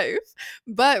my life.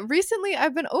 But recently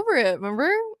I've been over it.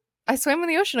 Remember? I swam in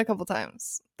the ocean a couple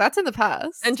times. That's in the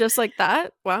past. And just like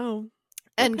that? Wow.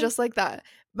 And just like that.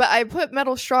 But I put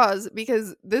metal straws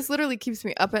because this literally keeps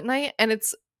me up at night, and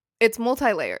it's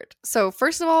multi-layered. So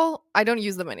first of all, I don't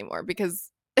use them anymore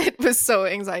because it was so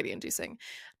anxiety inducing.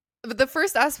 But the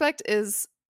first aspect is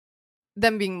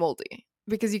them being moldy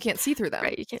because you can't see through them.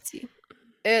 Right, you can't see.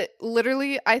 It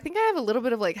literally, I think I have a little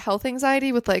bit of like health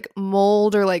anxiety with like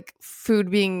mold or like food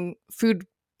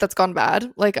that's gone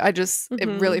bad. Like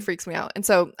it really freaks me out. And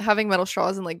so having metal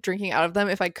straws and like drinking out of them,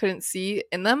 if I couldn't see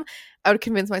in them, I would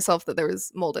convince myself that there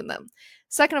was mold in them.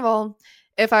 Second of all,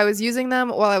 if I was using them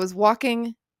while I was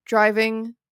walking,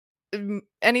 driving,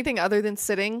 anything other than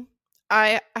sitting,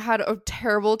 I had a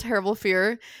terrible, terrible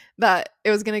fear that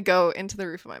it was going to go into the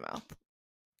roof of my mouth.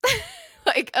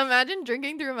 Like, imagine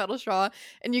drinking through a metal straw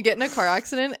and you get in a car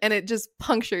accident and it just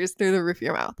punctures through the roof of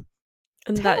your mouth.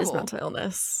 And that is mental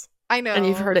illness. I know. And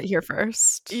you've heard it here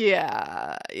first.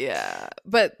 Yeah.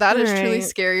 But that is truly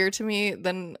scarier to me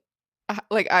than,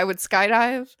 like, I would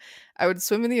skydive, I would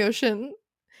swim in the ocean,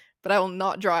 but I will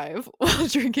not drive while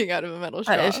drinking out of a metal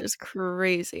straw. That is just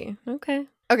crazy. Okay,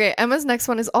 Emma's next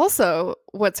one is also,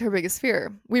 what's her biggest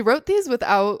fear? We wrote these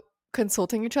without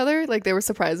consulting each other, like they were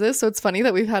surprises, so it's funny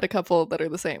that we've had a couple that are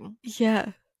the same.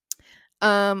 Yeah.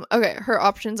 Okay, her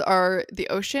options are the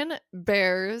ocean,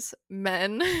 bears,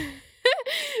 men,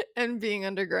 and being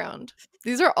underground.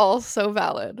 These are all so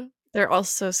valid. They're all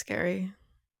so scary.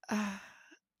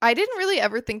 I didn't really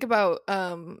ever think about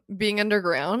being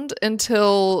underground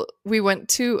until we went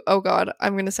to, oh god,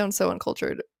 I'm gonna sound so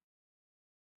uncultured.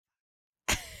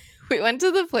 We went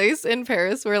to the place in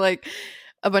Paris where like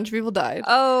a bunch of people died.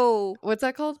 Oh. What's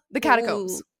that called? The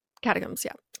catacombs. Ooh. Catacombs,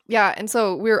 yeah. Yeah, and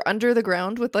so we were under the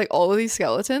ground with like all of these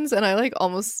skeletons, and I like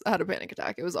almost had a panic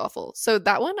attack. It was awful. So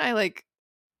that one, I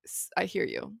hear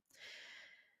you.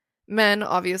 Men,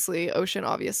 obviously. Ocean,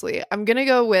 obviously. I'm gonna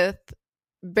go with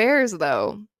bears,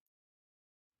 though,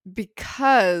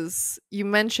 because you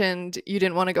mentioned you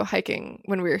didn't want to go hiking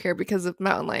when we were here because of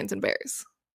mountain lions and bears.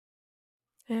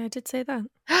 Yeah, I did say that.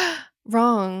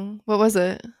 Wrong. What was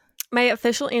it? My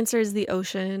official answer is the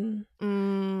ocean.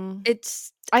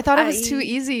 I thought it was too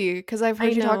easy because I've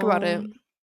heard you talk about it.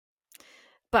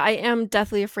 But I am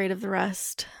deathly afraid of the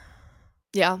rest.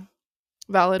 Yeah.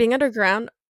 Valid. Being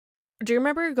underground. Do you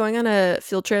remember going on a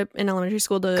field trip in elementary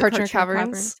school to Kartchner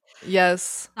Caverns?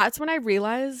 Yes. That's when I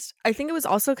realized, I think it was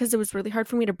also because it was really hard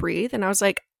for me to breathe. And I was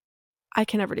like, I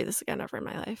can never do this again ever in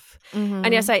my life. Mm-hmm.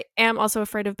 And yes, I am also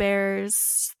afraid of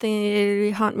bears.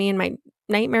 They haunt me in my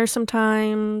nightmares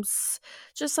sometimes.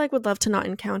 Just like would love to not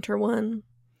encounter one.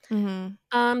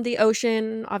 Mm-hmm. The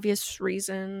ocean, obvious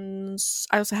reasons.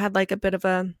 I also had like a bit of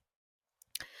a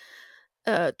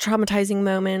traumatizing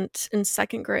moment in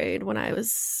second grade when I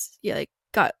was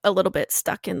got a little bit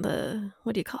stuck in the,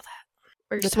 what do you call that?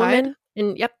 Where you're swimming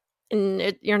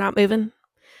and you're not moving.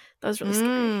 That was really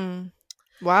scary.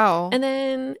 Wow. And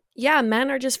then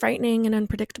men are just frightening and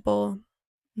unpredictable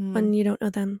when you don't know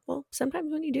them. Well,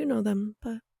 sometimes when you do know them,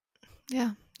 but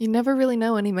yeah, you never really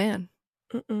know any man.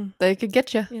 They could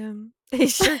get you. Yeah, they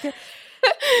sure could.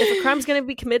 If a crime's gonna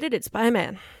be committed, it's by a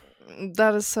man.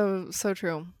 That is so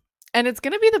true. And it's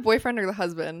gonna be the boyfriend or the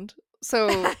husband.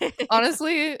 So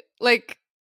honestly, like,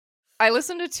 I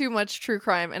listen to too much true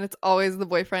crime and it's always the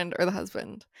boyfriend or the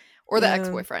husband or the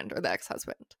ex-boyfriend or the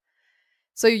ex-husband.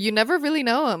 So you never really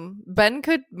know him. Ben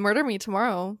could murder me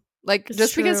tomorrow. Like, It's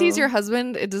just because he's true. your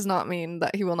husband, it does not mean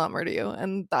that he will not murder you.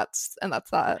 And that's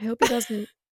that. I hope he doesn't.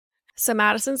 So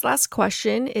Madison's last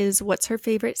question is, what's her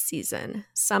favorite season?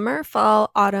 Summer,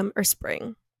 fall, autumn, or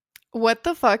spring? What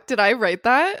the fuck? Did I write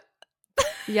that?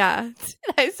 Yeah. Did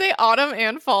I say autumn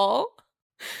and fall?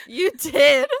 You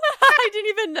did. I didn't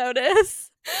even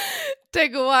notice.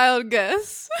 Take a wild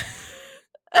guess.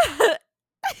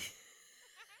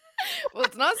 Well,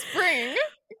 it's not spring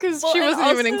because she wasn't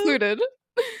even included.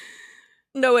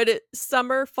 No, it is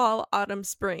summer, fall, autumn,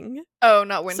 spring. Oh,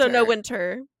 not winter. So no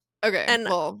winter. Okay. And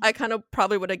well, I kind of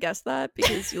probably would have guessed that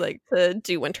because you like to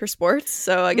do winter sports.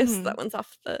 So I guess that one's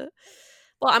off the...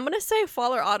 Well, I'm going to say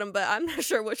fall or autumn, but I'm not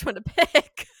sure which one to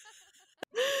pick.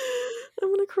 I'm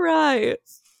going to cry.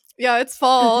 Yeah, it's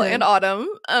fall and autumn.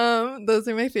 Those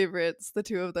are my favorites, the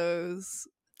two of those.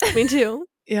 Me too.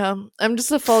 Yeah, I'm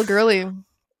just a fall girly.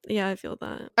 Yeah, I feel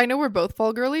that. I know we're both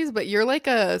fall girlies, but you're like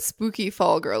a spooky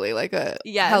fall girly, like a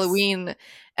Halloween,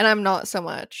 and I'm not so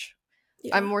much.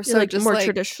 Yeah. I'm more so like just more like,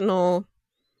 traditional.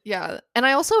 Yeah, and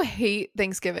I also hate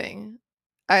Thanksgiving.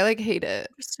 I like hate it.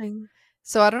 Interesting.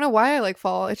 So I don't know why I like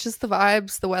fall. It's just the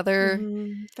vibes, the weather,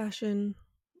 fashion.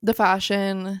 The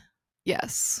fashion.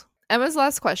 Yes. Emma's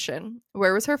last question.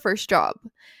 Where was her first job?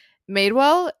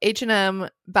 Madewell, H&M,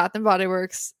 Bath and Body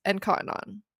Works, and Cotton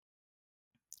On.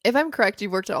 If I'm correct,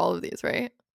 you've worked at all of these,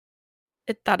 right?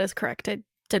 That is correct. I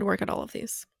did work at all of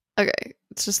these. Okay.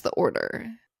 It's just the order.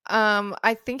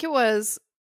 I think it was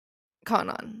Cotton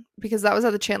On because that was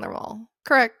at the Chandler Mall.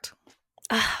 Correct.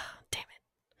 Ah, damn it.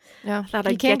 Yeah.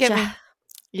 You can't get me.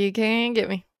 You can't get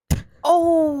me.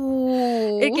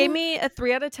 Oh. It gave me a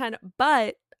 3 out of 10,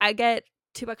 but I get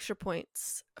 2 extra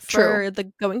points for the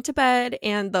going to bed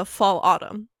and the fall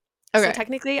autumn. Okay. So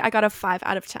technically I got a 5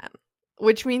 out of 10.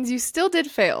 Which means you still did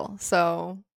fail,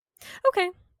 so... Okay.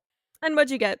 And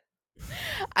what'd you get?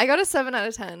 I got a 7 out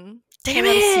of 10. Damn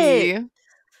it!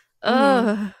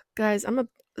 Ugh. Guys,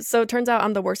 so it turns out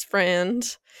I'm the worst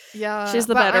friend. Yeah. She's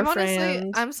the better friend.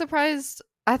 Honestly, I'm surprised.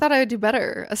 I thought I would do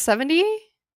better. A 70?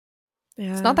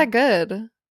 Yeah. It's not that good.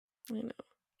 I know.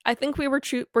 I think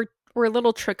we're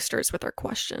little tricksters with our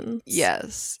questions.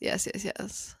 Yes.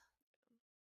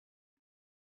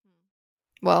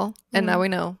 Well, and now we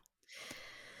know.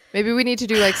 Maybe we need to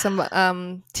do like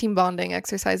some team bonding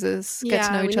exercises. Get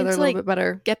to know each other a little bit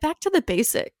better. Get back to the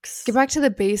basics.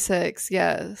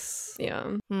 Yes.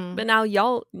 Yeah. But now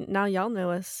y'all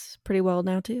know us pretty well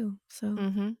now too.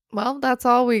 So well, that's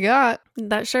all we got.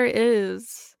 That sure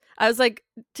is. I was like,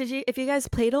 if you guys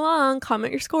played along,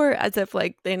 comment your score as if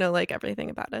like they know like everything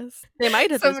about us. They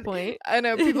might at this point. I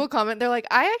know people comment, they're like,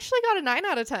 I actually got a 9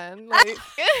 out of 10. Like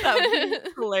that would be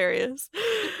hilarious.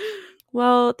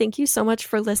 Well, thank you so much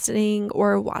for listening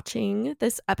or watching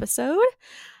this episode.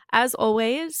 As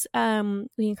always,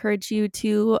 we encourage you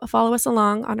to follow us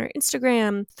along on our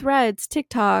Instagram, Threads,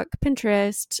 TikTok,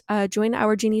 Pinterest. Join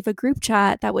our Geneva group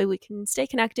chat. That way we can stay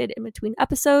connected in between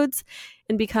episodes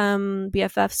and become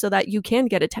BFFs so that you can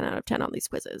get a 10 out of 10 on these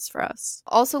quizzes for us.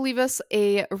 Also, leave us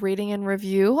a rating and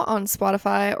review on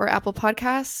Spotify or Apple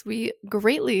Podcasts. We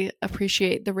greatly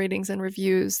appreciate the ratings and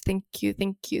reviews. Thank you.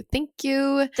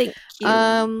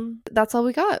 That's all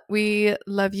we got. We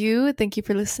love you. Thank you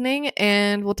for listening,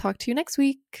 and we'll talk to you next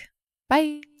week.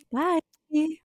 Bye. Bye.